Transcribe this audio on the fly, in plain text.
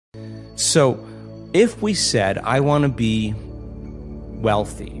So if we said, I want to be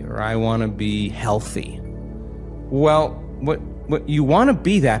wealthy or I want to be healthy, well, what you want to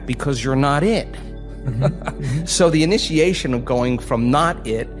be that because you're not it. So the initiation of going from not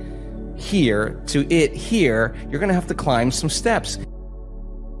it here to it here, you're going to have to climb some steps.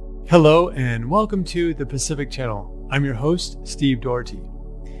 Hello and welcome to the Pacific Channel. I'm your host, Steve Doherty.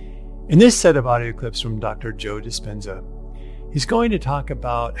 In this set of audio clips from Dr. Joe Dispenza, he's going to talk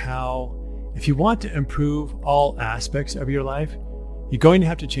about how if you want to improve all aspects of your life, you're going to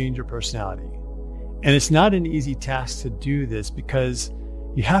have to change your personality. And it's not an easy task to do this because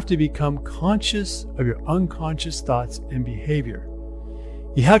you have to become conscious of your unconscious thoughts and behavior.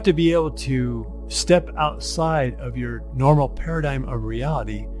 You have to be able to step outside of your normal paradigm of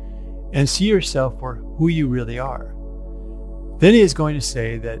reality and see yourself for who you really are. Then he is going to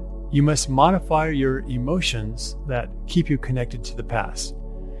say that you must modify your emotions that keep you connected to the past.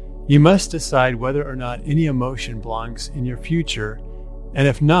 You must decide whether or not any emotion belongs in your future, and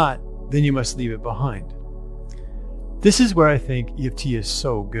if not, then you must leave it behind. This is where I think EFT is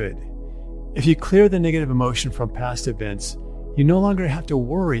so good. If you clear the negative emotion from past events, you no longer have to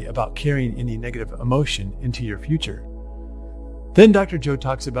worry about carrying any negative emotion into your future. Then Dr. Joe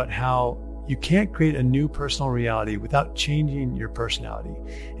talks about how you can't create a new personal reality without changing your personality,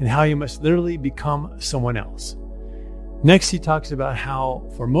 and how you must literally become someone else. Next, he talks about how,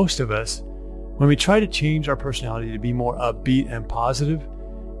 for most of us, when we try to change our personality to be more upbeat and positive,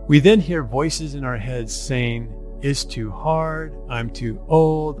 we then hear voices in our heads saying, "It's too hard, I'm too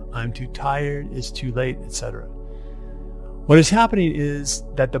old, I'm too tired, it's too late," etc. What is happening is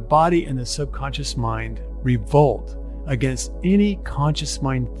that the body and the subconscious mind revolt against any conscious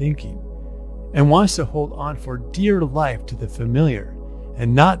mind thinking and wants to hold on for dear life to the familiar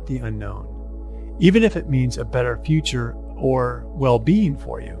and not the unknown, even if it means a better future or well-being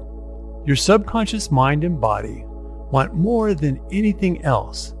for you. Your subconscious mind and body want more than anything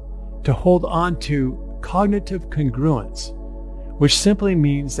else to hold on to cognitive congruence, which simply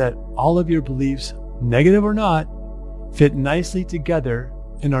means that all of your beliefs, negative or not, fit nicely together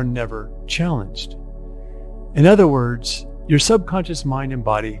and are never challenged. In other words, your subconscious mind and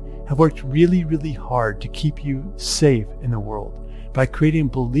body have worked really, really hard to keep you safe in the world by creating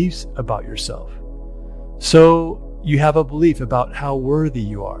beliefs about yourself. So you have a belief about how worthy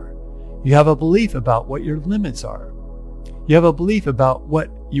you are. You have a belief about what your limits are. You have a belief about what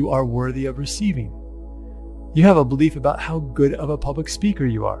you are worthy of receiving. You have a belief about how good of a public speaker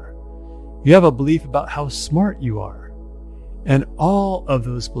you are. You have a belief about how smart you are. And all of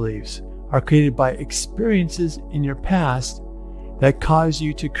those beliefs are created by experiences in your past that cause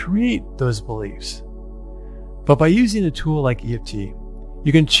you to create those beliefs. But by using a tool like EFT,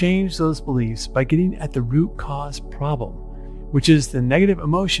 you can change those beliefs by getting at the root cause problem, which is the negative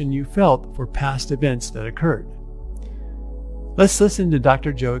emotion you felt for past events that occurred. Let's listen to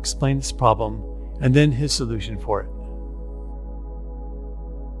Dr. Joe explain this problem and then his solution for it.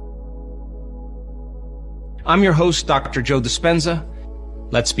 I'm your host, Dr. Joe Dispenza.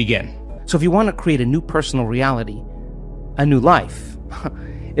 Let's begin. So if you want to create a new personal reality, a new life,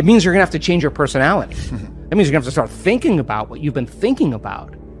 it means you're going to have to change your personality. That means you're going to have to start thinking about what you've been thinking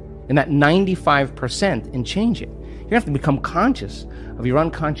about in that 95% and change it. You're going to have to become conscious of your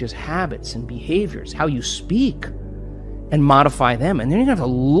unconscious habits and behaviors, how you speak, and modify them. And then you're going to have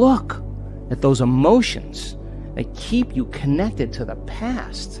to look at those emotions that keep you connected to the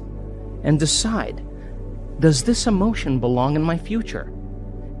past and decide, does this emotion belong in my future?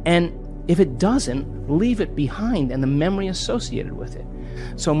 And if it doesn't, leave it behind and the memory associated with it.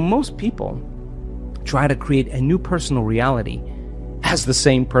 So most people try to create a new personal reality as the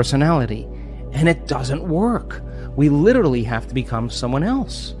same personality, and it doesn't work. We literally have to become someone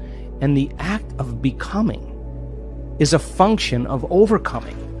else. And the act of becoming is a function of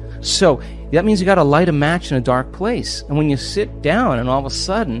overcoming. So that means you got to light a match in a dark place. And when you sit down and all of a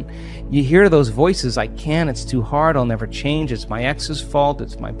sudden you hear those voices, "I can't, it's too hard, I'll never change, it's my ex's fault,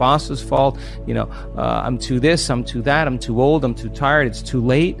 it's my boss's fault, I'm too this, I'm too that, I'm too old, I'm too tired, it's too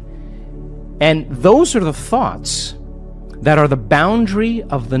late." And those are the thoughts that are the boundary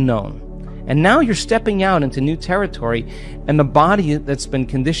of the known. And now you're stepping out into new territory, and the body that's been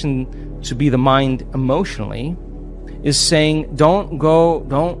conditioned to be the mind emotionally is saying, don't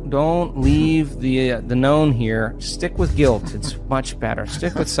leave the known here. Stick with guilt. It's much better.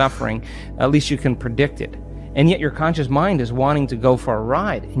 Stick with suffering. At least you can predict it. And yet your conscious mind is wanting to go for a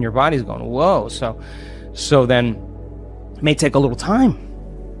ride, and your body's going, whoa. So then it may take a little time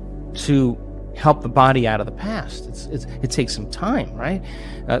to help the body out of the past. It takes some time, right?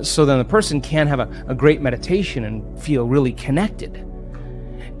 So then the person can have a great meditation and feel really connected.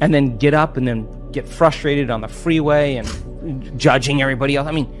 and then get up and then get frustrated on the freeway and judging everybody else.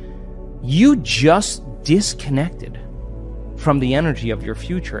 I mean, you just disconnected from the energy of your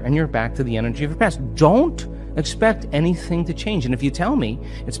future, and you're back to the energy of your past. Don't expect anything to change. And if you tell me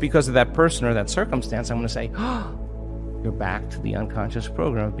it's because of that person or that circumstance, I'm going to say, oh, you're back to the unconscious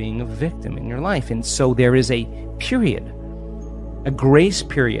program of being a victim in your life. And so there is a period, a grace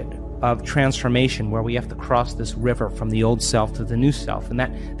period of transformation where we have to cross this river from the old self to the new self. And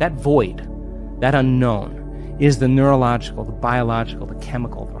that void, that unknown, is the neurological, the biological, the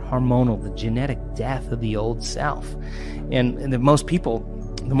chemical, the hormonal, the genetic death of the old self. And most people,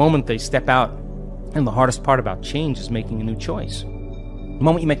 the moment they step out, and the hardest part about change is making a new choice. The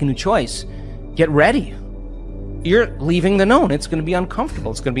moment you make a new choice, get ready. You're leaving the known. It's going to be uncomfortable.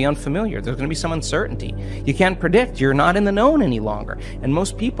 It's going to be unfamiliar. There's going to be some uncertainty. You can't predict. You're not in the known any longer. And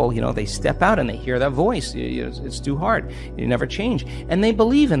most people, they step out and they hear that voice. It's too hard. You never change. And they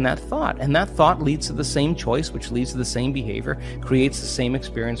believe in that thought. And that thought leads to the same choice, which leads to the same behavior, creates the same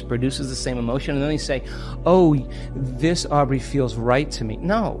experience, produces the same emotion. And then they say, oh, this, Aubrey, feels right to me.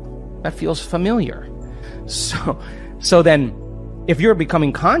 No, that feels familiar. So then, if you're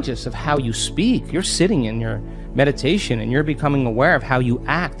becoming conscious of how you speak, you're sitting in your meditation and you're becoming aware of how you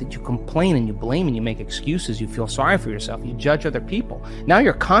act, that you complain and you blame and you make excuses, you feel sorry for yourself, you judge other people. Now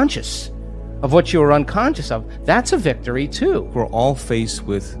you're conscious of what you were unconscious of. That's a victory too. We're all faced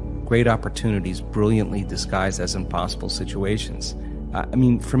with great opportunities, brilliantly disguised as impossible situations.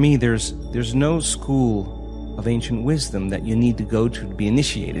 For me, there's no school of ancient wisdom that you need to go to be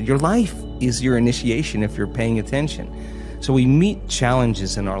initiated. Your life is your initiation if you're paying attention. So we meet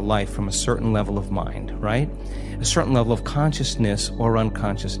challenges in our life from a certain level of mind, right? A certain level of consciousness or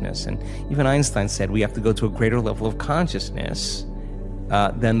unconsciousness. And even Einstein said we have to go to a greater level of consciousness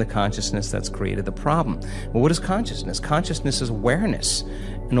than the consciousness that's created the problem. Well, what is consciousness? Consciousness is awareness.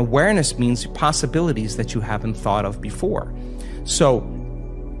 And awareness means possibilities that you haven't thought of before. So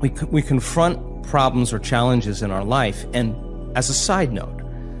we confront problems or challenges in our life. And as a side note,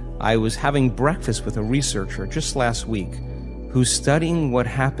 I was having breakfast with a researcher just last week who's studying what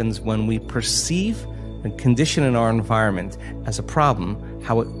happens when we perceive a condition in our environment as a problem,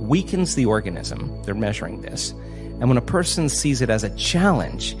 how it weakens the organism. They're measuring this. And when a person sees it as a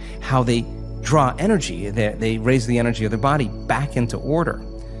challenge, how they draw energy, they raise the energy of their body back into order.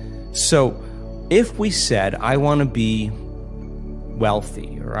 So if we said, I want to be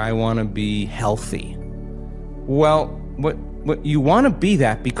wealthy or I want to be healthy, well, what you want to be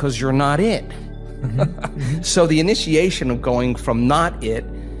that because you're not it. So the initiation of going from not it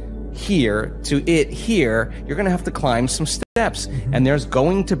here to it here, you're going to have to climb some steps, and there's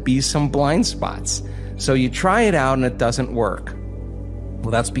going to be some blind spots. So you try it out and it doesn't work. Well,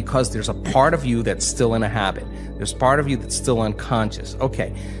 that's because there's a part of you that's still in a habit. There's part of you that's still unconscious.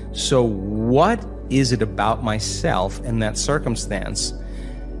 Okay, so what is it about myself in that circumstance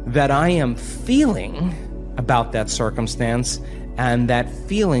that I am feeling about that circumstance, and that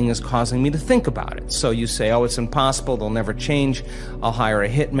feeling is causing me to think about it? So you say, oh, it's impossible, they'll never change, I'll hire a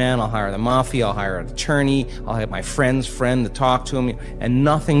hitman, I'll hire the mafia, I'll hire an attorney, I'll have my friend's friend to talk to him, and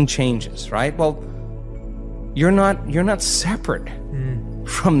nothing changes, right? Well, you're not separate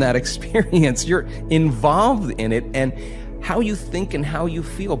from that experience. You're involved in it, and how you think and how you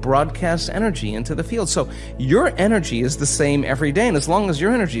feel broadcasts energy into the field. So your energy is the same every day, and as long as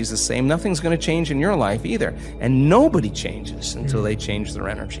your energy is the same, nothing's going to change in your life either. And nobody changes until they change their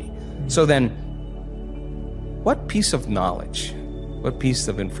energy. So then, what piece of knowledge, what piece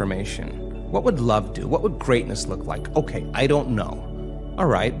of information, what would love do? What would greatness look like? Okay, I don't know. All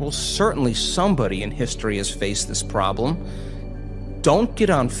right, well, certainly somebody in history has faced this problem. Don't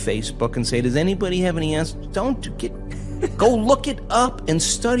get on Facebook and say, does anybody have any answers? Don't get... Go look it up and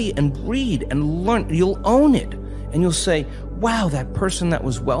study and read and learn. You'll own it. And you'll say, wow, that person that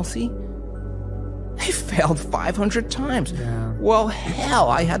was wealthy, they failed 500 times. Yeah. Well, hell,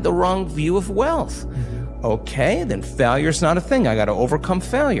 I had the wrong view of wealth. Okay, then failure's not a thing. I got to overcome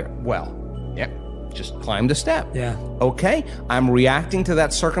failure. Well, yeah, just climb the step. Yeah. Okay, I'm reacting to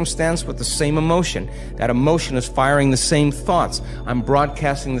that circumstance with the same emotion. That emotion is firing the same thoughts. I'm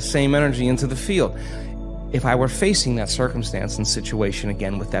broadcasting the same energy into the field. If I were facing that circumstance and situation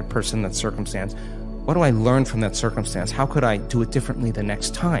again with that person, that circumstance, what do I learn from that circumstance? How could I do it differently the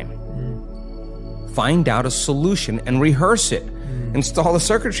next time? Find out a solution and rehearse it. Install the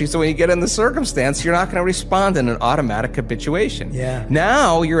circuitry so when you get in the circumstance, you're not going to respond in an automatic habituation. Yeah.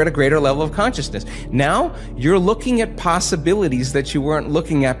 Now you're at a greater level of consciousness. Now you're looking at possibilities that you weren't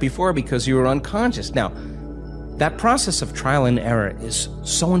looking at before because you were unconscious. Now, that process of trial and error is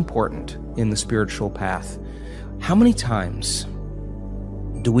so important in the spiritual path. How many times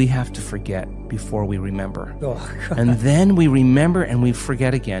do we have to forget before we remember? Oh, and then we remember and we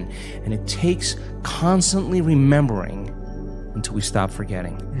forget again. And it takes constantly remembering until we stop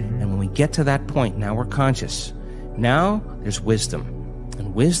forgetting. And when we get to that point, now we're conscious. Now there's wisdom.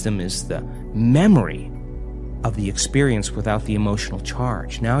 And wisdom is the memory of the experience without the emotional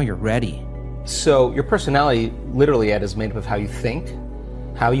charge. Now you're ready. So your personality, literally, Ed, is made up of how you think,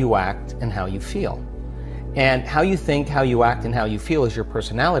 how you act, and how you feel. And how you think, how you act, and how you feel is your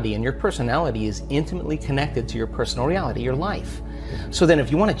personality, and your personality is intimately connected to your personal reality, your life. So then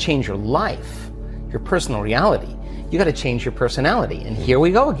if you want to change your life, your personal reality, you got to change your personality. And here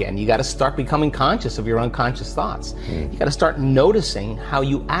we go again. You got to start becoming conscious of your unconscious thoughts. You got to start noticing how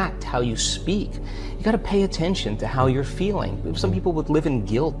you act, how you speak. You got to pay attention to how you're feeling. Some people would live in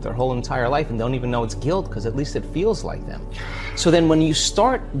guilt their whole entire life and don't even know it's guilt because at least it feels like them. So then when you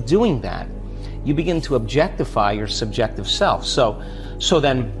start doing that, you begin to objectify your subjective self. So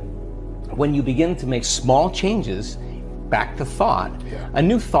then when you begin to make small changes, back to thought, a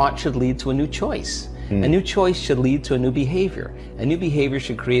new thought should lead to a new choice. A new choice should lead to a new behavior. A new behavior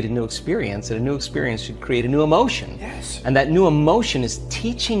should create a new experience, and a new experience should create a new emotion. And that new emotion is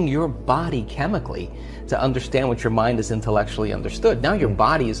teaching your body chemically to understand what your mind has intellectually understood. Now your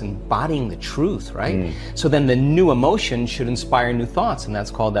body is embodying the truth, right? So then the new emotion should inspire new thoughts, and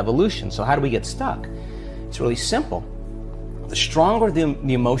that's called evolution. So how do we get stuck? It's really simple. The stronger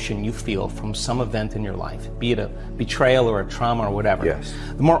the emotion you feel from some event in your life, be it a betrayal or a trauma or whatever,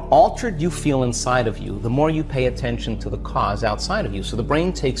 the more altered you feel inside of you, the more you pay attention to the cause outside of you. So the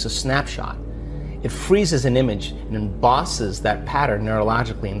brain takes a snapshot. It freezes an image and embosses that pattern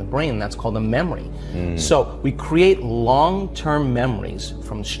neurologically in the brain. That's called a memory. So we create long-term memories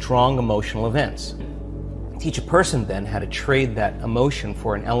from strong emotional events. Teach a person then how to trade that emotion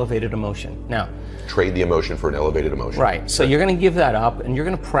for an elevated emotion. Now, trade the emotion for an elevated emotion. Right. So you're going to give that up and you're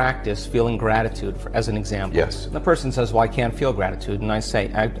going to practice feeling gratitude as an example. Yes. And the person says, well, I can't feel gratitude. And I say,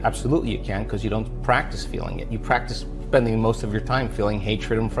 absolutely you can, because you don't practice feeling it. You practice spending most of your time feeling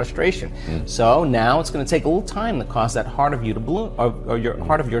hatred and frustration. So now it's going to take a little time to cause that heart of you to bloom, or your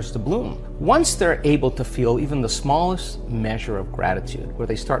heart of yours to bloom. Once they're able to feel even the smallest measure of gratitude, where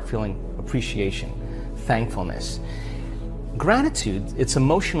they start feeling appreciation, thankfulness. Gratitude, it's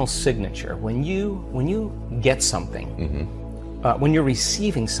emotional signature. When you get something, when you're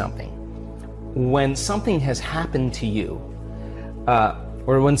receiving something, when something has happened to you,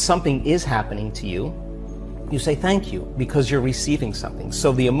 or when something is happening to you, you say thank you because you're receiving something.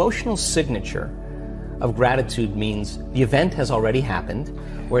 So the emotional signature of gratitude means the event has already happened,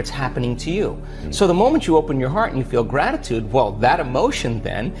 where it's happening to you. So the moment you open your heart and you feel gratitude, well, that emotion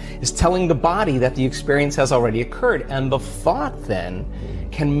then is telling the body that the experience has already occurred, and the thought then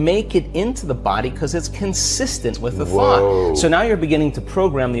can make it into the body because it's consistent with the thought. So now you're beginning to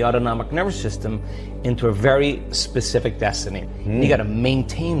program the autonomic nervous system into a very specific destiny. You got to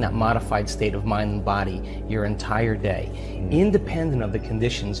maintain that modified state of mind and body your entire day, independent of the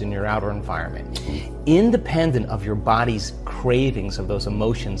conditions in your outer environment, independent of your body's cravings of those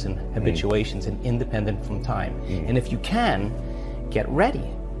emotions and habituations, and independent from time. And if you can, get ready,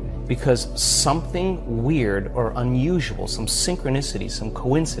 because something weird or unusual, some synchronicity, some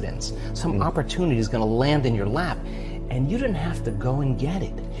coincidence, some opportunity is going to land in your lap, and you didn't have to go and get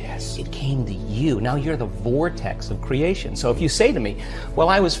it. Yes. It came to you. Now you're the vortex of creation. So if you say to me, well,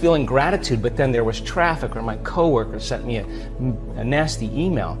 I was feeling gratitude, but then there was traffic, or my coworker sent me a nasty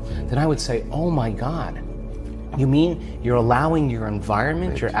email, then I would say, oh my God, you mean you're allowing your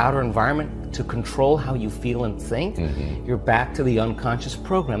environment, your outer environment, to control how you feel and think? You're back to the unconscious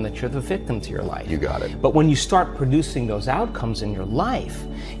program that you're the victim to your life. You got it. But when you start producing those outcomes in your life,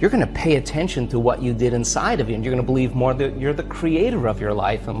 you're going to pay attention to what you did inside of you, and you're going to believe more that you're the creator of your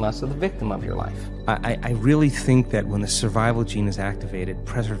life and less of the victim of your life. I really think that when the survival gene is activated,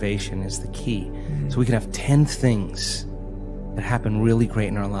 preservation is the key. So we can have 10 things that happen really great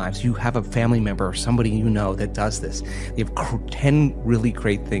in our lives. You have a family member or somebody you know that does this. They have 10 really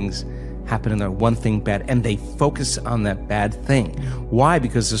great things happen in their one thing bad, and they focus on that bad thing. Why?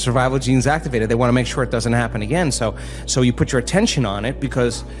 Because the survival gene is activated. They want to make sure it doesn't happen again. So you put your attention on it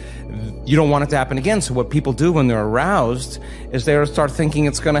because you don't want it to happen again. So what people do when they're aroused is they start thinking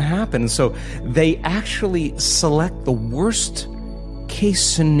it's going to happen. So they actually select the worst case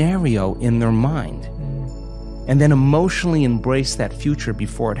scenario in their mind, and then emotionally embrace that future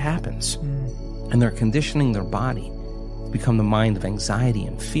before it happens. And they're conditioning their body to become the mind of anxiety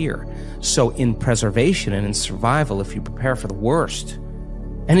and fear. So in preservation and in survival, if you prepare for the worst,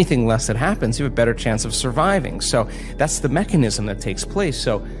 anything less that happens, you have a better chance of surviving. So that's the mechanism that takes place.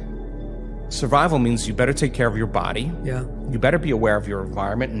 So Survival means you better take care of your body. Yeah. You better be aware of your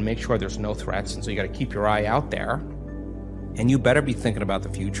environment and make sure there's no threats, and so you got to keep your eye out there. And you better be thinking about the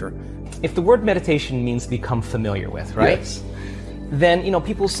future. If the word meditation means become familiar with, right? Yes. Then,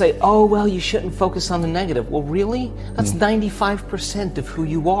 people say, oh, well, you shouldn't focus on the negative. Well, really? That's 95% of who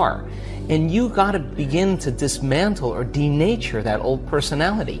you are. And you got to begin to dismantle or denature that old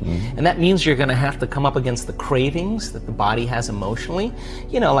personality. And that means you're going to have to come up against the cravings that the body has emotionally.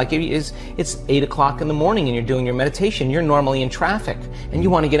 Like it's 8 o'clock in the morning and you're doing your meditation, you're normally in traffic and you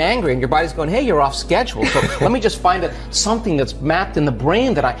want to get angry and your body's going, hey, you're off schedule. So let me just find something that's mapped in the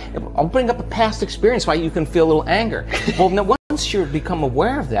brain that I'll bring up a past experience why you can feel a little anger. Well, now, once you become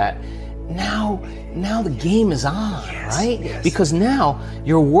aware of that, now the game is on, right? Yes. Because now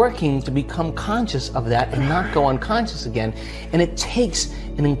you're working to become conscious of that and not go unconscious again. And it takes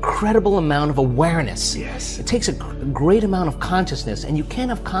an incredible amount of awareness. Yes. It takes a great amount of consciousness, and you can't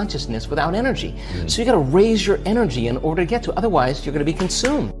have consciousness without energy. So you got to raise your energy in order to get to it. Otherwise, you're going to be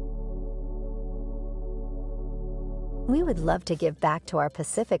consumed. We would love to give back to our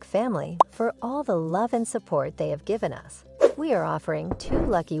Pacific family for all the love and support they have given us. We are offering 2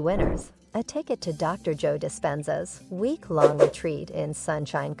 lucky winners a ticket to Dr. Joe Dispenza's week-long retreat in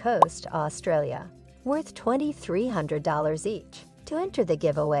Sunshine Coast, Australia, worth $2,300 each. To enter the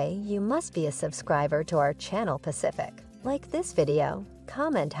giveaway, you must be a subscriber to our channel Pacific. Like this video,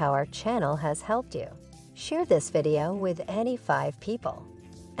 comment how our channel has helped you. Share this video with any 5 people.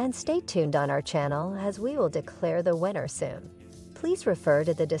 And stay tuned on our channel as we will declare the winner soon. Please refer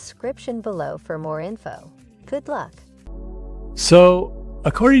to the description below for more info. Good luck. So,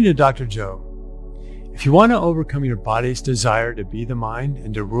 according to Dr. Joe, if you want to overcome your body's desire to be the mind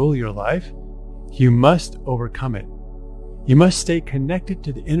and to rule your life, you must overcome it. You must stay connected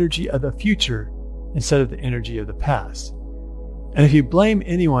to the energy of the future instead of the energy of the past. And if you blame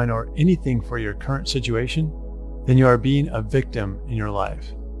anyone or anything for your current situation, then you are being a victim in your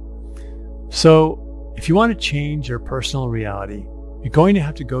life. So, if you want to change your personal reality, you're going to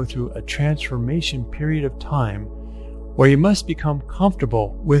have to go through a transformation period of time where you must become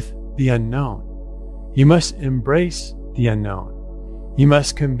comfortable with the unknown. You must embrace the unknown. You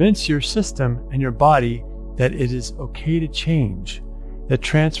must convince your system and your body that it is okay to change, that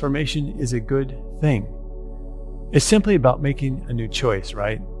transformation is a good thing. It's simply about making a new choice,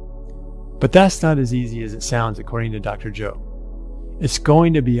 right? But that's not as easy as it sounds, according to Dr. Joe. It's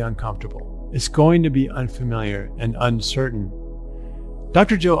going to be uncomfortable. It's going to be unfamiliar and uncertain.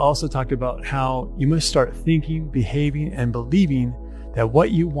 Dr. Joe also talked about how you must start thinking, behaving, and believing that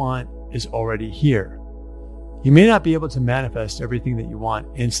what you want is already here. You may not be able to manifest everything that you want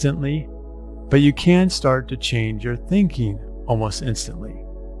instantly, but you can start to change your thinking almost instantly.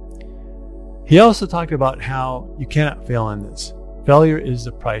 He also talked about how you cannot fail in this. Failure is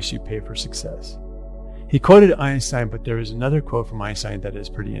the price you pay for success. He quoted Einstein, but there is another quote from Einstein that is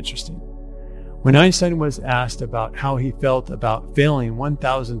pretty interesting. When Einstein was asked about how he felt about failing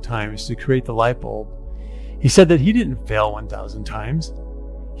 1,000 times to create the light bulb, he said that he didn't fail 1,000 times.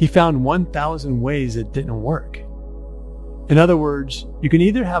 He found 1,000 ways it didn't work. In other words, you can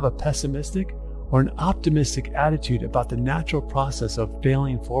either have a pessimistic or an optimistic attitude about the natural process of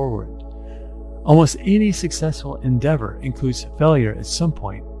failing forward. Almost any successful endeavor includes failure at some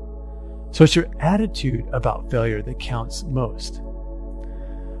point. So it's your attitude about failure that counts most.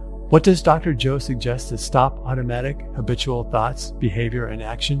 What does Dr. Joe suggest to stop automatic, habitual thoughts, behavior, and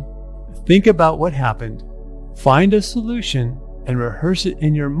action? Think about what happened, find a solution, and rehearse it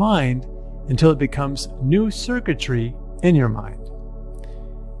in your mind until it becomes new circuitry in your mind.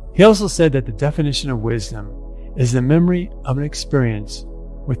 He also said that the definition of wisdom is the memory of an experience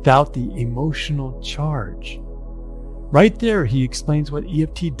without the emotional charge. Right there, he explains what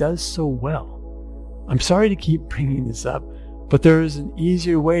EFT does so well. I'm sorry to keep bringing this up, but there is an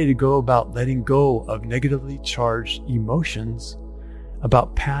easier way to go about letting go of negatively charged emotions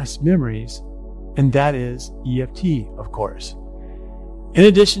about past memories, and that is EFT, of course. In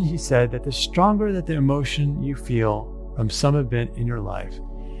addition, he said that the stronger that the emotion you feel from some event in your life,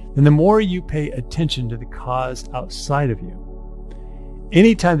 then the more you pay attention to the cause outside of you.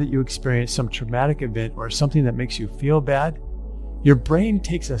 Anytime that you experience some traumatic event or something that makes you feel bad, your brain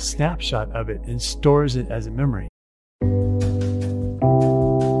takes a snapshot of it and stores it as a memory.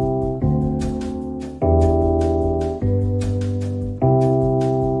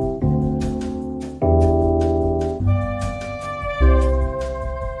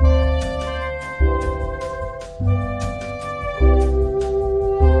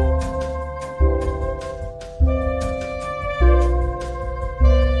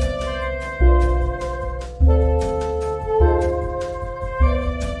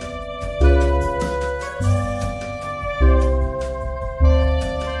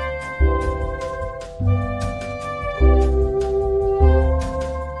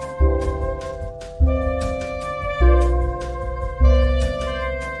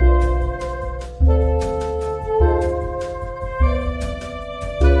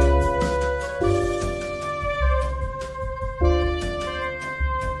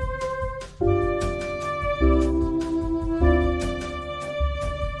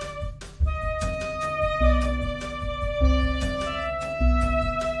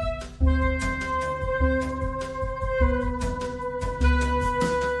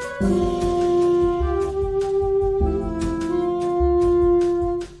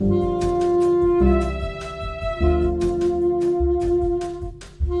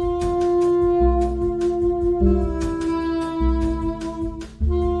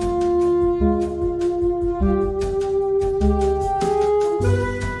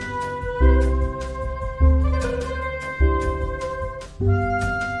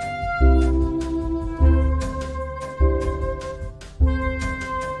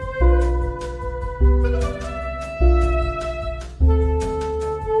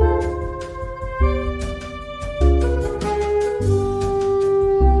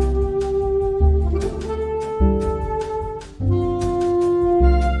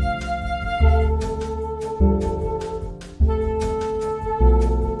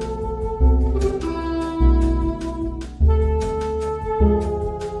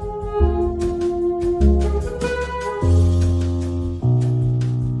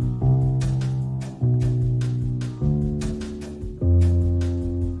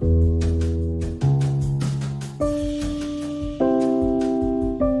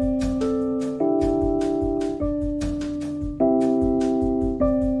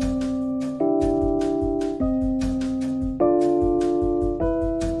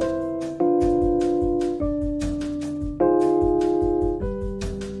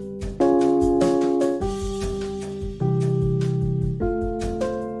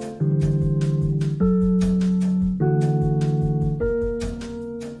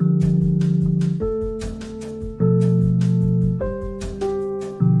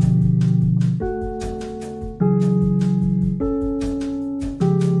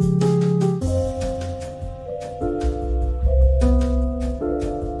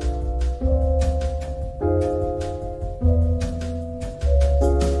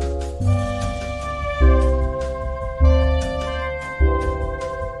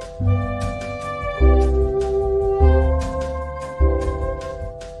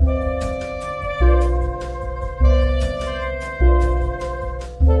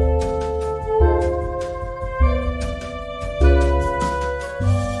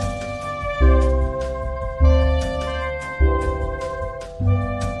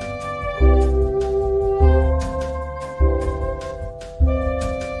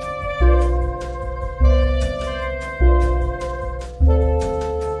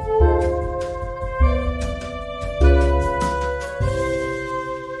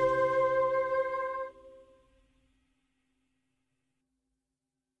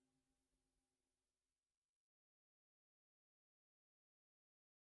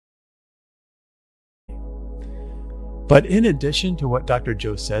 But in addition to what Dr.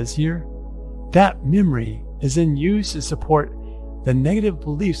 Joe says here, that memory is then used to support the negative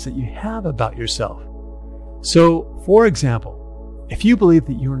beliefs that you have about yourself. So, for example, if you believe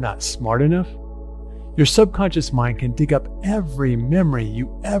that you are not smart enough, your subconscious mind can dig up every memory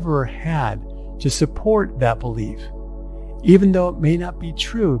you ever had to support that belief, even though it may not be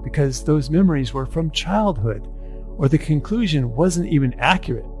true because those memories were from childhood or the conclusion wasn't even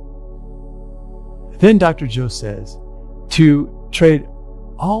accurate. Then Dr. Joe says to trade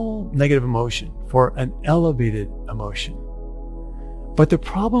all negative emotion for an elevated emotion. But the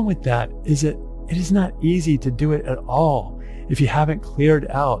problem with that is that it is not easy to do it at all if you haven't cleared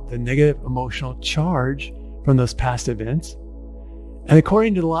out the negative emotional charge from those past events. And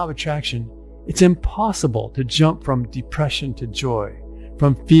according to the law of attraction, it's impossible to jump from depression to joy,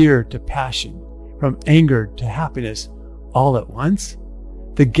 from fear to passion, from anger to happiness all at once.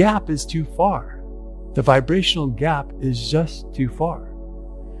 The gap is too far. The vibrational gap is just too far.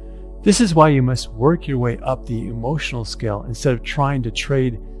 This is why you must work your way up the emotional scale instead of trying to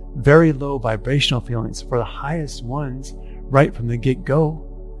trade very low vibrational feelings for the highest ones right from the get-go.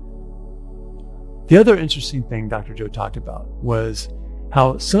 The other interesting thing Dr. Joe talked about was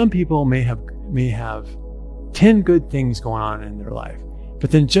how some people may have 10 good things going on in their life,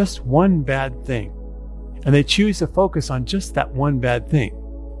 but then just one bad thing, and they choose to focus on just that one bad thing.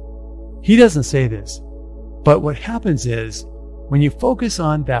 He doesn't say this, but what happens is when you focus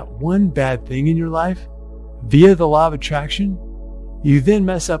on that one bad thing in your life via the law of attraction, you then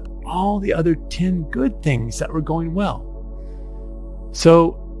mess up all the other 10 good things that were going well.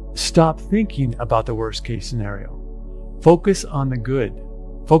 So stop thinking about the worst case scenario. Focus on the good.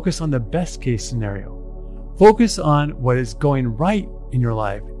 Focus on the best case scenario. Focus on what is going right in your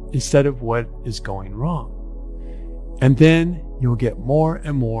life instead of what is going wrong. And then you'll get more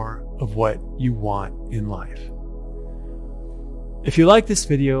and more of what you want in life. If you like this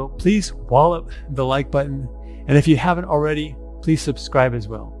video, please wallop the like button. And if you haven't already, please subscribe as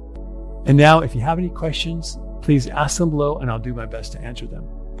well. And now, if you have any questions, please ask them below and I'll do my best to answer them.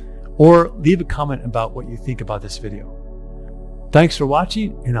 Or leave a comment about what you think about this video. Thanks for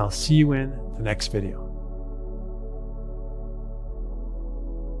watching, and I'll see you in the next video.